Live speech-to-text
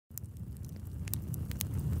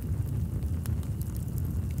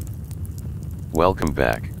Welcome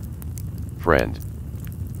back. Friend.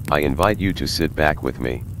 I invite you to sit back with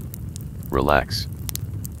me. Relax.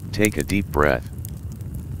 Take a deep breath.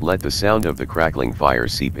 Let the sound of the crackling fire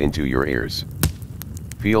seep into your ears.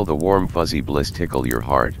 Feel the warm fuzzy bliss tickle your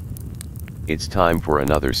heart. It's time for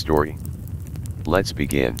another story. Let's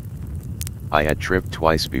begin. I had tripped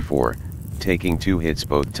twice before, taking 2 hits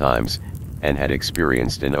both times, and had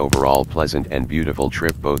experienced an overall pleasant and beautiful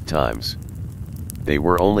trip both times. They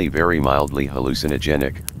were only very mildly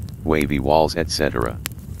hallucinogenic, wavy walls etc.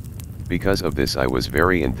 Because of this I was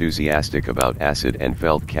very enthusiastic about acid and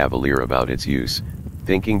felt cavalier about its use,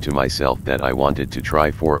 thinking to myself that I wanted to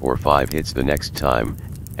try 4 or 5 hits the next time,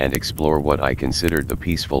 and explore what I considered the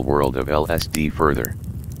peaceful world of LSD further.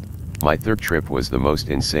 My third trip was the most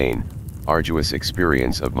insane, arduous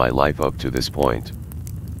experience of my life up to this point.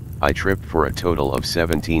 I tripped for a total of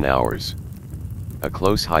 17 hours. A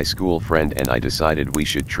close high school friend and I decided we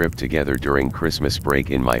should trip together during Christmas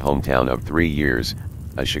break in my hometown of 3 years,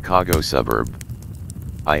 a Chicago suburb.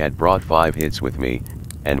 I had brought 5 hits with me,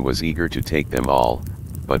 and was eager to take them all,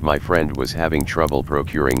 but my friend was having trouble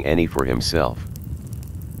procuring any for himself.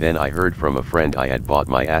 Then I heard from a friend I had bought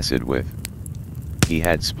my acid with. He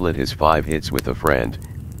had split his 5 hits with a friend,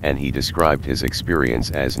 and he described his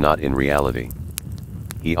experience as not in reality.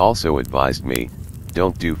 He also advised me,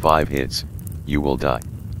 don't do 5 hits, you will die.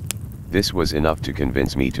 This was enough to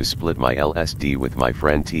convince me to split my LSD with my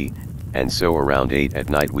friend T, and so around 8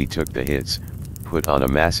 at night we took the hits, put on a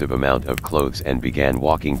massive amount of clothes and began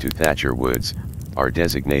walking to Thatcher Woods, our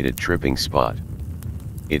designated tripping spot.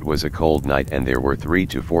 It was a cold night and there were 3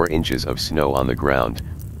 to 4 inches of snow on the ground,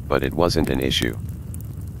 but it wasn't an issue.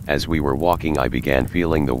 As we were walking I began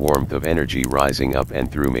feeling the warmth of energy rising up and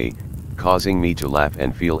through me, causing me to laugh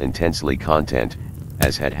and feel intensely content,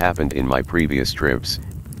 as had happened in my previous trips,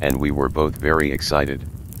 and we were both very excited.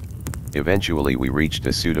 Eventually we reached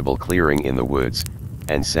a suitable clearing in the woods,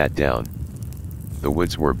 and sat down. The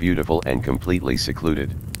woods were beautiful and completely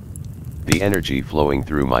secluded. The energy flowing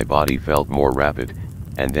through my body felt more rapid,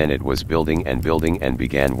 and then it was building and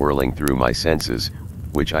began whirling through my senses,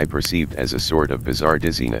 which I perceived as a sort of bizarre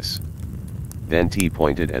dizziness. Then T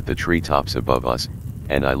pointed at the treetops above us,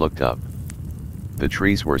 and I looked up. The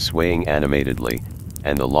trees were swaying animatedly,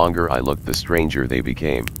 and the longer I looked the stranger they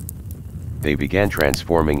became. They began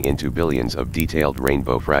transforming into billions of detailed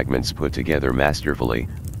rainbow fragments put together masterfully,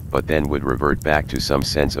 but then would revert back to some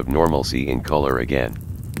sense of normalcy in color again.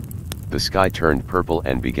 The sky turned purple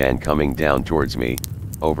and began coming down towards me,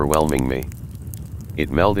 overwhelming me. It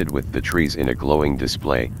melded with the trees in a glowing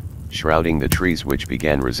display, shrouding the trees which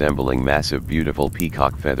began resembling massive beautiful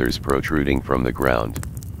peacock feathers protruding from the ground.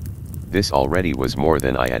 This already was more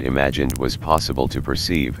than I had imagined was possible to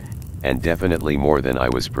perceive, and definitely more than I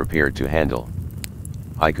was prepared to handle.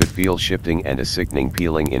 I could feel shifting and a sickening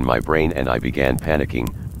peeling in my brain and I began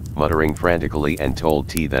panicking, muttering frantically and told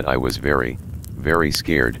T that I was very, very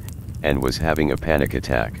scared, and was having a panic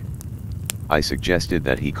attack. I suggested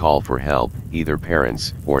that he call for help, either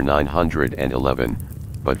parents or 911,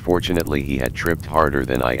 but fortunately he had tripped harder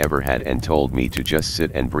than I ever had and told me to just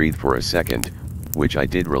sit and breathe for a second, which I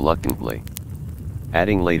did reluctantly.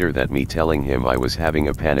 Adding later that me telling him I was having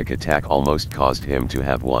a panic attack almost caused him to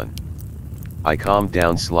have one. I calmed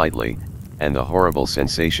down slightly, and the horrible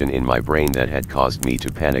sensation in my brain that had caused me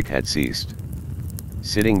to panic had ceased.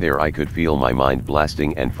 Sitting there I could feel my mind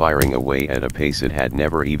blasting and firing away at a pace it had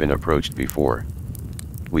never even approached before.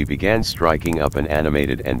 We began striking up an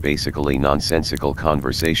animated and basically nonsensical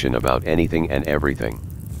conversation about anything and everything.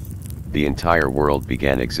 The entire world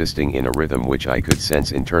began existing in a rhythm which I could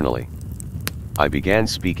sense internally. I began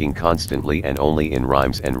speaking constantly and only in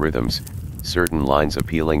rhymes and rhythms, certain lines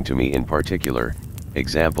appealing to me in particular,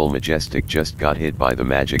 example majestic just got hit by the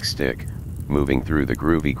magic stick, moving through the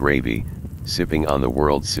groovy gravy, sipping on the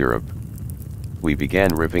world's syrup. We began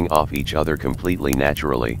riffing off each other completely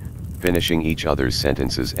naturally, finishing each other's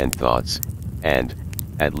sentences and thoughts, and,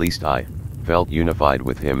 at least I, felt unified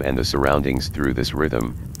with him and the surroundings through this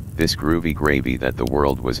rhythm, this groovy gravy that the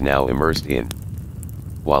world was now immersed in.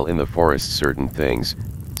 While in the forest certain things,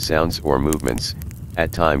 sounds or movements,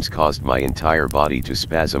 at times caused my entire body to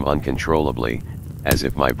spasm uncontrollably, as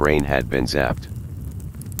if my brain had been zapped.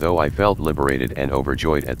 Though I felt liberated and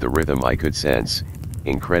overjoyed at the rhythm I could sense,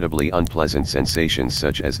 incredibly unpleasant sensations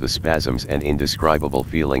such as the spasms and indescribable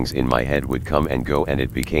feelings in my head would come and go and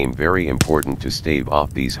it became very important to stave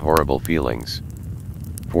off these horrible feelings.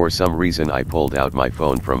 For some reason I pulled out my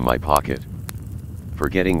phone from my pocket.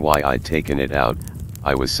 Forgetting why I'd taken it out,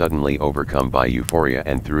 I was suddenly overcome by euphoria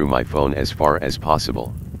and threw my phone as far as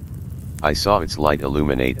possible. I saw its light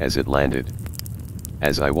illuminate as it landed.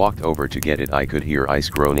 As I walked over to get it, I could hear ice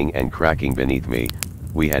groaning and cracking beneath me.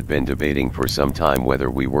 We had been debating for some time whether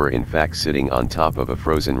we were in fact sitting on top of a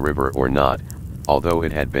frozen river or not, although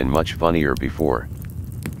it had been much funnier before.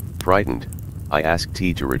 Frightened, I asked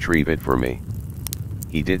T to retrieve it for me.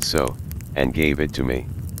 He did so, and gave it to me.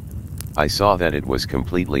 I saw that it was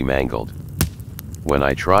completely mangled. When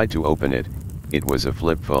I tried to open it, it was a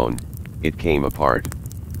flip phone. It came apart.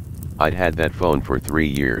 I'd had that phone for 3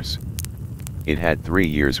 years. It had 3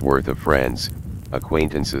 years worth of friends,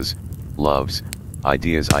 acquaintances, loves,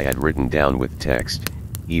 ideas I had written down with text,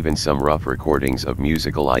 even some rough recordings of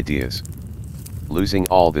musical ideas. Losing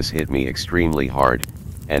all this hit me extremely hard,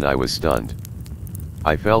 and I was stunned.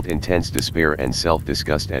 I felt intense despair and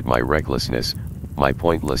self-disgust at my recklessness, my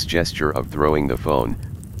pointless gesture of throwing the phone,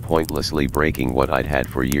 pointlessly breaking what I'd had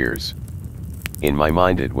for years. In my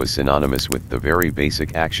mind it was synonymous with the very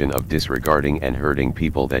basic action of disregarding and hurting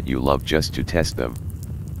people that you love just to test them.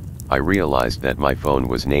 I realized that my phone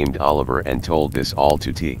was named Oliver and told this all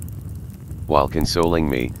to T. While consoling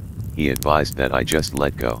me, he advised that I just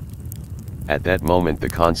let go. At that moment the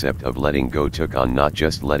concept of letting go took on not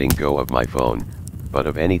just letting go of my phone, but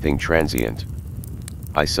of anything transient.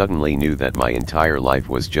 I suddenly knew that my entire life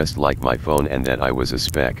was just like my phone and that I was a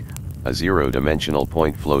speck, a zero-dimensional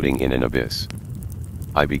point floating in an abyss.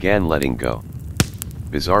 I began letting go.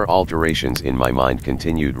 Bizarre alterations in my mind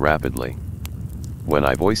continued rapidly. When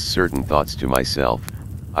I voiced certain thoughts to myself,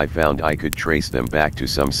 I found I could trace them back to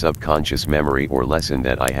some subconscious memory or lesson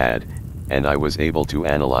that I had, and I was able to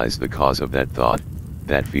analyze the cause of that thought,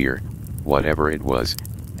 that fear, whatever it was,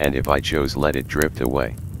 and if I chose let it drift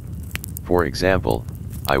away. For example,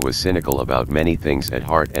 I was cynical about many things at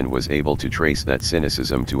heart and was able to trace that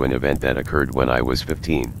cynicism to an event that occurred when I was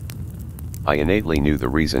 15. I innately knew the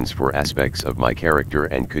reasons for aspects of my character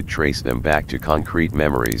and could trace them back to concrete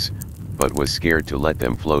memories, but was scared to let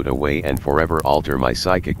them float away and forever alter my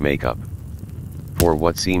psychic makeup. For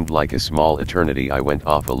what seemed like a small eternity I went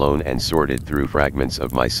off alone and sorted through fragments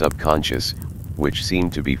of my subconscious, which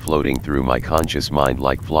seemed to be floating through my conscious mind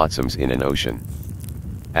like flotsams in an ocean.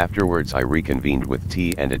 Afterwards I reconvened with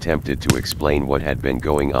T and attempted to explain what had been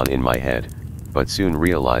going on in my head, but soon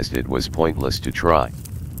realized it was pointless to try.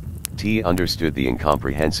 T understood the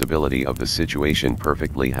incomprehensibility of the situation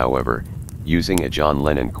perfectly, however, using a John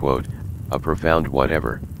Lennon quote, "A profound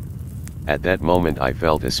whatever." At that moment I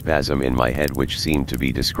felt a spasm in my head which seemed to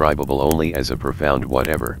be describable only as a profound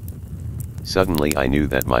whatever. Suddenly I knew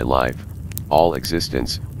that my life, all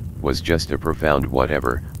existence, was just a profound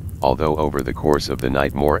whatever, although over the course of the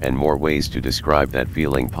night more and more ways to describe that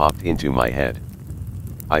feeling popped into my head.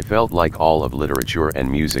 I felt like all of literature and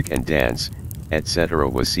music and dance, etc.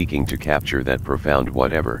 was seeking to capture that profound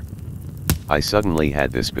whatever. I suddenly had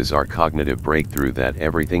this bizarre cognitive breakthrough that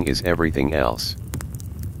everything is everything else.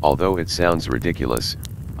 Although it sounds ridiculous,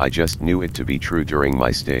 I just knew it to be true during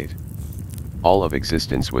my state. All of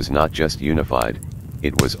existence was not just unified,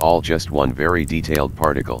 it was all just one very detailed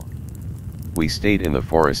particle. We stayed in the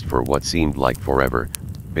forest for what seemed like forever,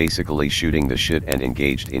 basically shooting the shit and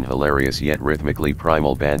engaged in hilarious yet rhythmically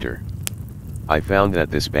primal banter. I found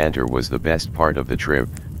that this banter was the best part of the trip,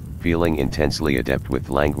 feeling intensely adept with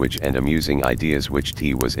language and amusing ideas which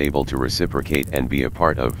T was able to reciprocate and be a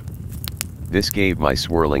part of. This gave my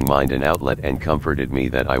swirling mind an outlet and comforted me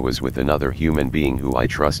that I was with another human being who I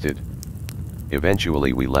trusted.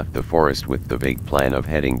 Eventually we left the forest with the vague plan of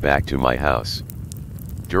heading back to my house.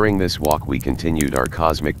 During this walk we continued our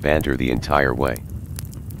cosmic banter the entire way.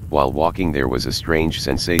 While walking there was a strange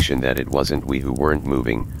sensation that it wasn't we who weren't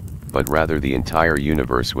moving, but rather the entire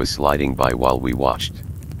universe was sliding by while we watched.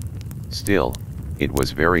 Still, it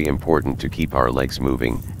was very important to keep our legs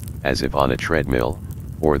moving, as if on a treadmill,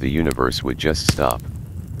 or the universe would just stop.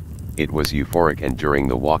 It was euphoric, and during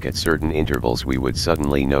the walk at certain intervals we would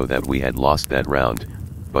suddenly know that we had lost that round,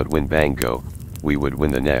 but when bang go, we would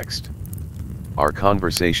win the next. Our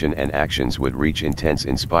conversation and actions would reach intense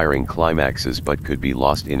inspiring climaxes but could be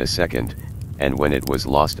lost in a second, and when it was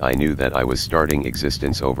lost I knew that I was starting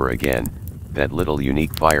existence over again, that little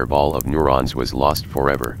unique fireball of neurons was lost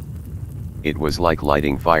forever. It was like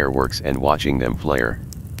lighting fireworks and watching them flare,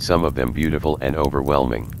 some of them beautiful and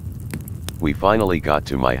overwhelming. We finally got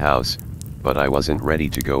to my house, but I wasn't ready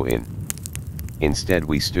to go in. Instead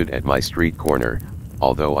we stood at my street corner,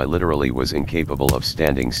 although I literally was incapable of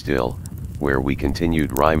standing still, where we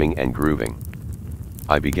continued rhyming and grooving.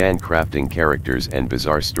 I began crafting characters and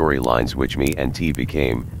bizarre storylines which me and T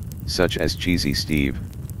became, such as Cheesy Steve,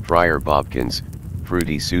 Friar Bobkins,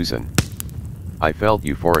 Fruity Susan. I felt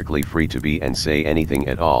euphorically free to be and say anything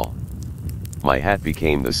at all. My hat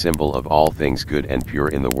became the symbol of all things good and pure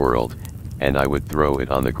in the world, and I would throw it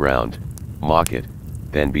on the ground, mock it,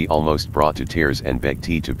 then be almost brought to tears and beg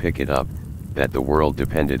T to pick it up, that the world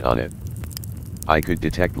depended on it. I could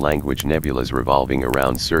detect language nebulas revolving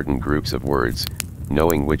around certain groups of words,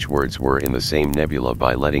 knowing which words were in the same nebula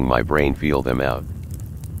by letting my brain feel them out.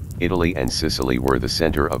 Italy and Sicily were the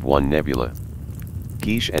center of one nebula.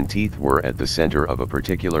 Quiche and teeth were at the center of a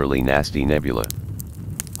particularly nasty nebula.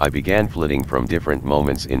 I began flitting from different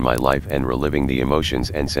moments in my life and reliving the emotions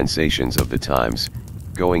and sensations of the times,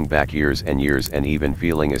 going back years and years and even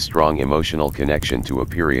feeling a strong emotional connection to a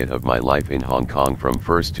period of my life in Hong Kong from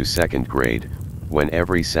first to second grade, when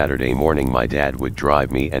every Saturday morning my dad would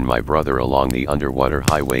drive me and my brother along the underwater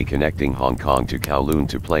highway connecting Hong Kong to Kowloon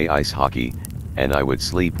to play ice hockey, and I would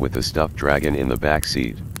sleep with a stuffed dragon in the back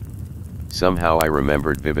seat. Somehow I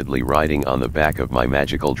remembered vividly riding on the back of my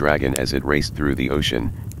magical dragon as it raced through the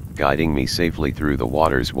ocean, guiding me safely through the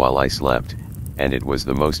waters while I slept, and it was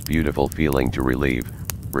the most beautiful feeling to relieve,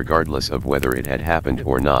 regardless of whether it had happened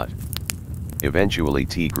or not. Eventually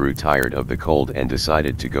T grew tired of the cold and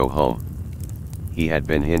decided to go home. He had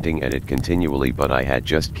been hinting at it continually, but I had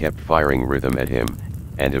just kept firing rhythm at him,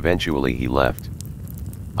 and eventually he left.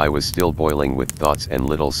 I was still boiling with thoughts and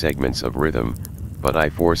little segments of rhythm, but I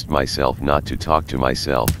forced myself not to talk to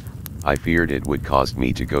myself. I feared it would cause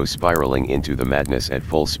me to go spiraling into the madness at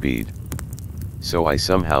full speed. So I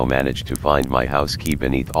somehow managed to find my house key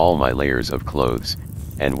beneath all my layers of clothes,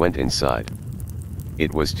 and went inside.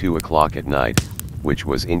 It was 2 o'clock at night, which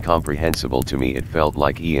was incomprehensible to me. It felt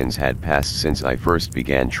like eons had passed since I first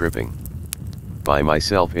began tripping. By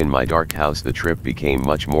myself in my dark house, the trip became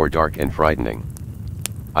much more dark and frightening.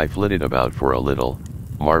 I flitted about for a little,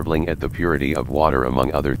 marveling at the purity of water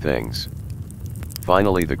among other things.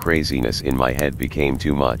 Finally the craziness in my head became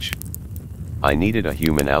too much. I needed a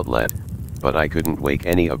human outlet, but I couldn't wake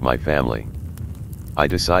any of my family. I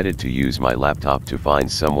decided to use my laptop to find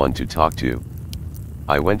someone to talk to.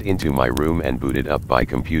 I went into my room and booted up my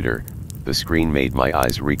computer. The screen made my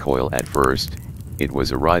eyes recoil at first. It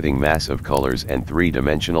was a writhing mass of colors and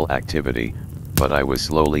three-dimensional activity, but I was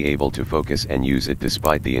slowly able to focus and use it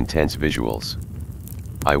despite the intense visuals.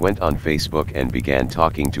 I went on Facebook and began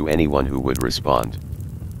talking to anyone who would respond.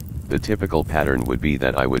 The typical pattern would be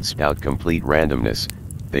that I would spout complete randomness,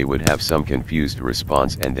 they would have some confused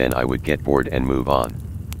response, and then I would get bored and move on.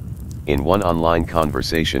 In one online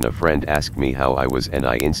conversation, a friend asked me how I was, and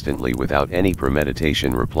I instantly, without any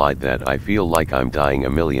premeditation, replied that I feel like I'm dying a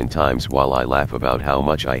million times while I laugh about how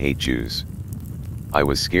much I hate Jews. I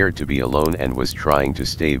was scared to be alone and was trying to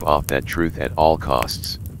stave off that truth at all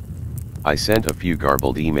costs. I sent a few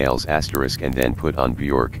garbled emails * and then put on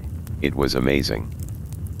Björk. It was amazing.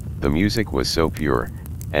 The music was so pure,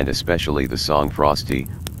 and especially the song Frosty,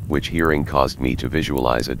 which hearing caused me to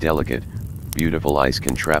visualize a delicate, beautiful ice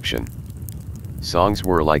contraption. Songs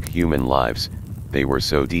were like human lives, they were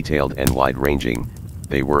so detailed and wide-ranging,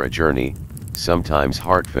 they were a journey, sometimes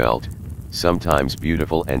heartfelt, sometimes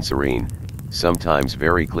beautiful and serene, sometimes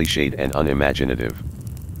very cliched and unimaginative.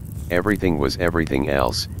 Everything was everything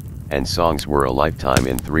else, and songs were a lifetime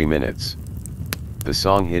in 3 minutes. The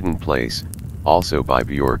song Hidden Place, also by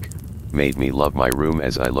Björk, made me love my room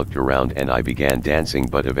as I looked around, and I began dancing,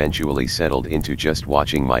 but eventually settled into just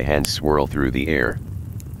watching my hands swirl through the air.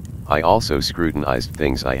 I also scrutinized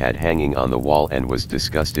things I had hanging on the wall and was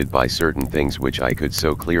disgusted by certain things which I could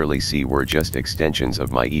so clearly see were just extensions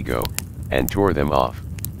of my ego, and tore them off.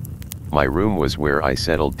 My room was where I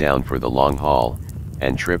settled down for the long haul,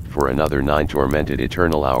 and tripped for another 9 tormented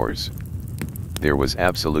eternal hours. There was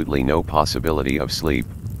absolutely no possibility of sleep.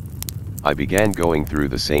 I began going through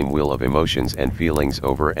the same wheel of emotions and feelings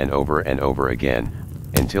over and over and over again,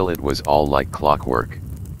 until it was all like clockwork.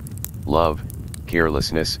 Love,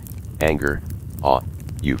 carelessness, anger, awe,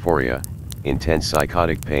 euphoria, intense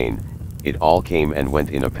psychotic pain, it all came and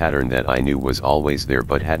went in a pattern that I knew was always there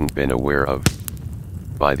but hadn't been aware of.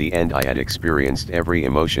 By the end I had experienced every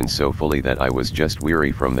emotion so fully that I was just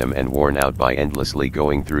weary from them and worn out by endlessly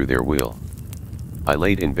going through their wheel. I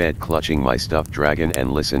laid in bed clutching my stuffed dragon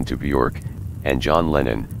and listened to Björk, and John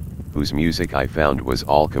Lennon, whose music I found was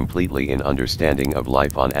all completely in understanding of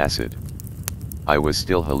life on acid. I was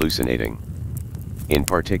still hallucinating. In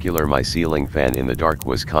particular, my ceiling fan in the dark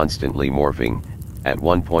was constantly morphing, at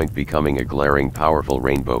one point becoming a glaring powerful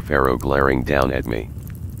rainbow pharaoh glaring down at me.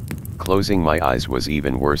 Closing my eyes was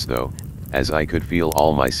even worse though, as I could feel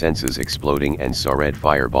all my senses exploding and saw red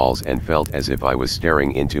fireballs and felt as if I was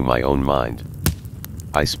staring into my own mind.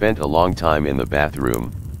 I spent a long time in the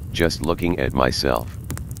bathroom, just looking at myself.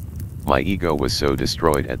 My ego was so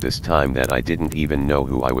destroyed at this time that I didn't even know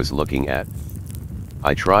who I was looking at.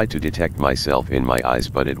 I tried to detect myself in my eyes,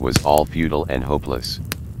 but it was all futile and hopeless.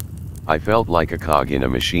 I felt like a cog in a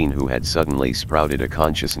machine who had suddenly sprouted a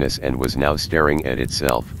consciousness and was now staring at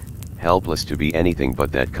itself, helpless to be anything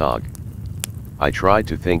but that cog. I tried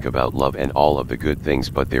to think about love and all of the good things,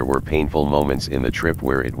 but there were painful moments in the trip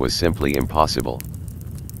where it was simply impossible.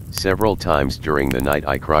 Several times during the night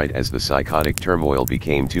I cried as the psychotic turmoil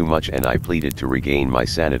became too much and I pleaded to regain my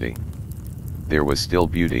sanity. There was still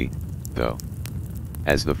beauty, though.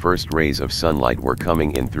 As the first rays of sunlight were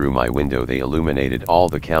coming in through my window, they illuminated all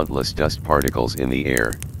the countless dust particles in the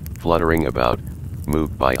air, fluttering about,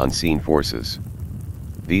 moved by unseen forces.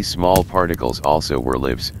 These small particles also were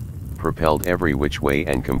lives, propelled every which way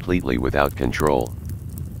and completely without control.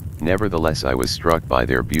 Nevertheless, I was struck by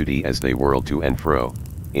their beauty as they whirled to and fro,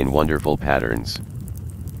 in wonderful patterns.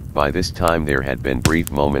 By this time there had been brief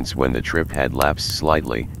moments when the trip had lapsed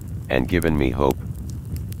slightly, and given me hope.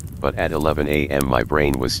 But at 11 a.m. my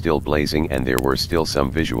brain was still blazing and there were still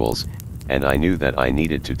some visuals, and I knew that I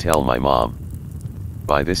needed to tell my mom.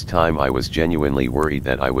 By this time I was genuinely worried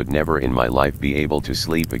that I would never in my life be able to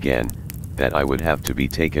sleep again, that I would have to be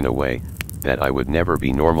taken away, that I would never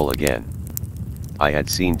be normal again. I had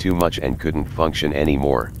seen too much and couldn't function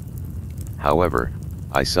anymore. However,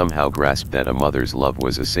 I somehow grasped that a mother's love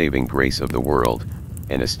was a saving grace of the world,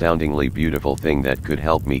 an astoundingly beautiful thing that could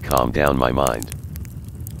help me calm down my mind.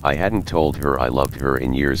 I hadn't told her I loved her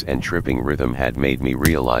in years, and tripping rhythm had made me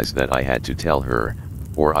realize that I had to tell her,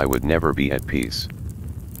 or I would never be at peace.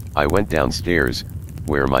 I went downstairs,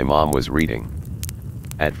 where my mom was reading.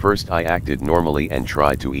 At first I acted normally and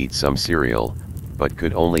tried to eat some cereal, but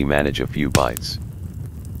could only manage a few bites.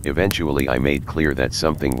 Eventually I made clear that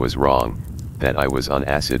something was wrong, that I was on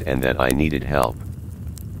acid and that I needed help.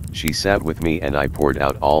 She sat with me and I poured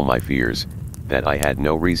out all my fears, that I had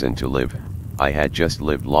no reason to live, I had just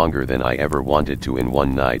lived longer than I ever wanted to in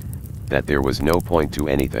one night, that there was no point to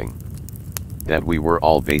anything. That we were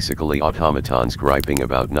all basically automatons griping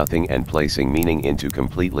about nothing and placing meaning into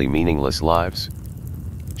completely meaningless lives.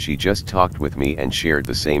 She just talked with me and shared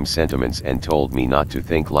the same sentiments and told me not to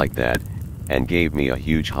think like that, and gave me a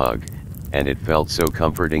huge hug, and it felt so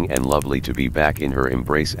comforting and lovely to be back in her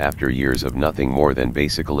embrace after years of nothing more than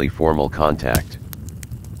basically formal contact.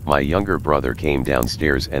 My younger brother came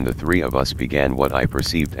downstairs and the three of us began what I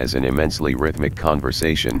perceived as an immensely rhythmic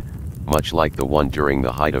conversation, much like the one during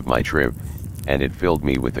the height of my trip, and it filled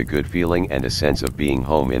me with a good feeling and a sense of being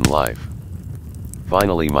home in life.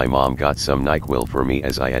 Finally my mom got some NyQuil for me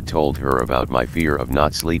as I had told her about my fear of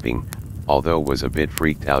not sleeping, although was a bit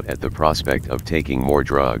freaked out at the prospect of taking more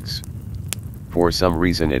drugs. For some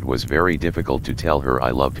reason it was very difficult to tell her I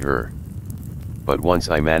loved her. But once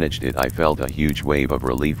I managed it, I felt a huge wave of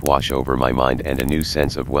relief wash over my mind and a new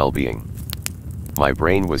sense of well-being. My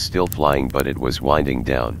brain was still flying, but it was winding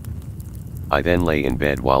down. I then lay in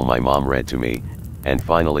bed while my mom read to me, and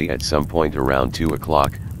finally at some point around 2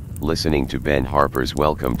 o'clock, listening to Ben Harper's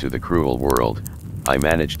Welcome to the Cruel World, I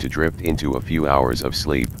managed to drift into a few hours of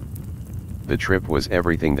sleep. The trip was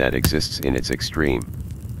everything that exists in its extreme.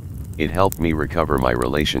 It helped me recover my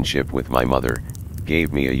relationship with my mother,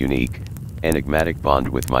 gave me a unique, enigmatic bond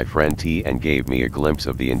with my friend T, and gave me a glimpse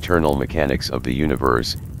of the internal mechanics of the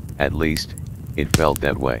universe. At least, it felt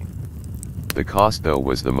that way. The cost though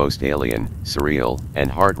was the most alien, surreal, and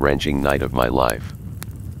heart-wrenching night of my life.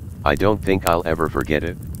 I don't think I'll ever forget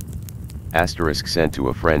it. Asterisk sent to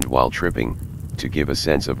a friend while tripping, to give a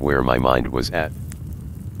sense of where my mind was at.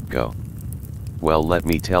 Go. Well, let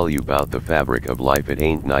me tell you about the fabric of life. It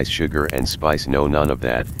ain't nice, sugar and spice, no, none of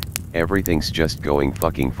that. Everything's just going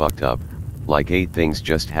fucking fucked up. Like 8 things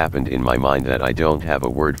just happened in my mind that I don't have a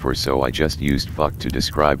word for, so I just used fuck to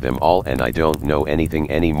describe them all, and I don't know anything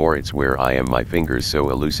anymore. It's where I am, my fingers so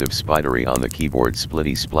elusive, spidery on the keyboard,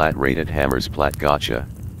 splitty splat, rated hammers plat, gotcha.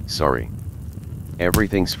 Sorry.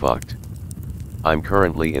 Everything's fucked. I'm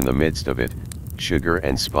currently in the midst of it. Sugar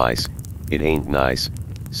and spice, it ain't nice.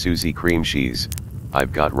 Susie cream cheese.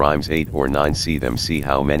 I've got rhymes 8 or 9, see them, see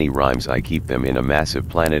how many rhymes I keep them in a massive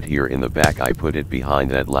planet here in the back. I put it behind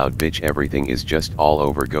that loud bitch. Everything is just all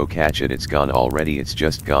over, go catch it, it's gone already, it's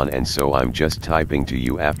just gone, and so I'm just typing to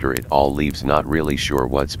you after it all leaves, not really sure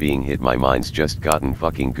what's being hit. My mind's just gotten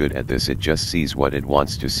fucking good at this, it just sees what it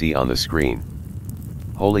wants to see on the screen.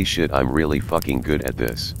 Holy shit, I'm really fucking good at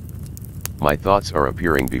this. My thoughts are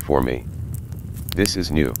appearing before me. This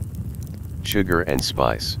is new. Sugar and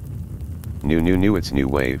spice. New, it's new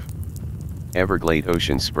wave. Everglade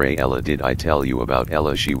ocean spray. Ella, did I tell you about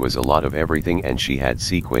Ella? She was a lot of everything and she had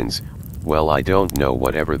sequins. Well, I don't know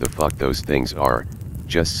whatever the fuck those things are,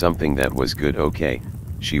 just something that was good. Okay,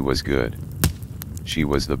 she was good. She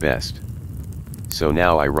was the best. So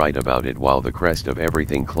now I write about it while the crest of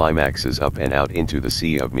everything climaxes up and out into the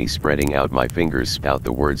sea of me spreading out my fingers spout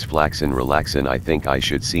the words flaxen relaxin. I think I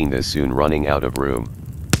should seen this soon running out of room.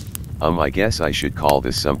 I guess I should call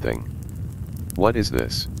this something. What is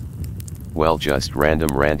this? Well, just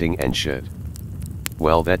random ranting and shit.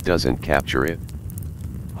 Well, that doesn't capture it.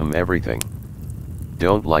 Everything.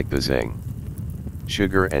 Don't like the zing.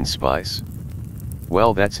 Sugar and spice.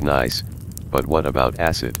 Well, that's nice, but what about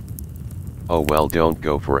acid? Oh well, don't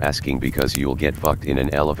go for asking because you'll get fucked in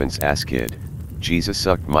an elephant's ass, kid. Jesus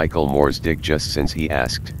sucked Michael Moore's dick just since he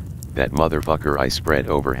asked. That motherfucker I spread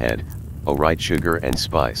overhead. Oh right, sugar and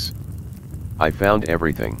spice. I found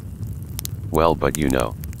everything. Well, but you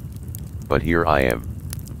know. But here I am.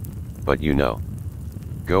 But you know.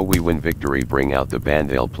 Go, we win victory, bring out the band,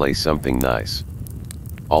 they'll play something nice.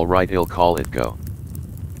 Alright, I'll call it go.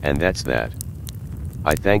 And that's that.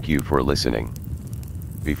 I thank you for listening.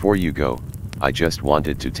 Before you go, I just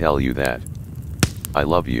wanted to tell you that I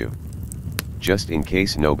love you. Just in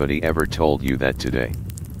case nobody ever told you that today.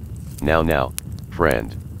 Now,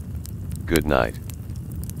 friend. Good night.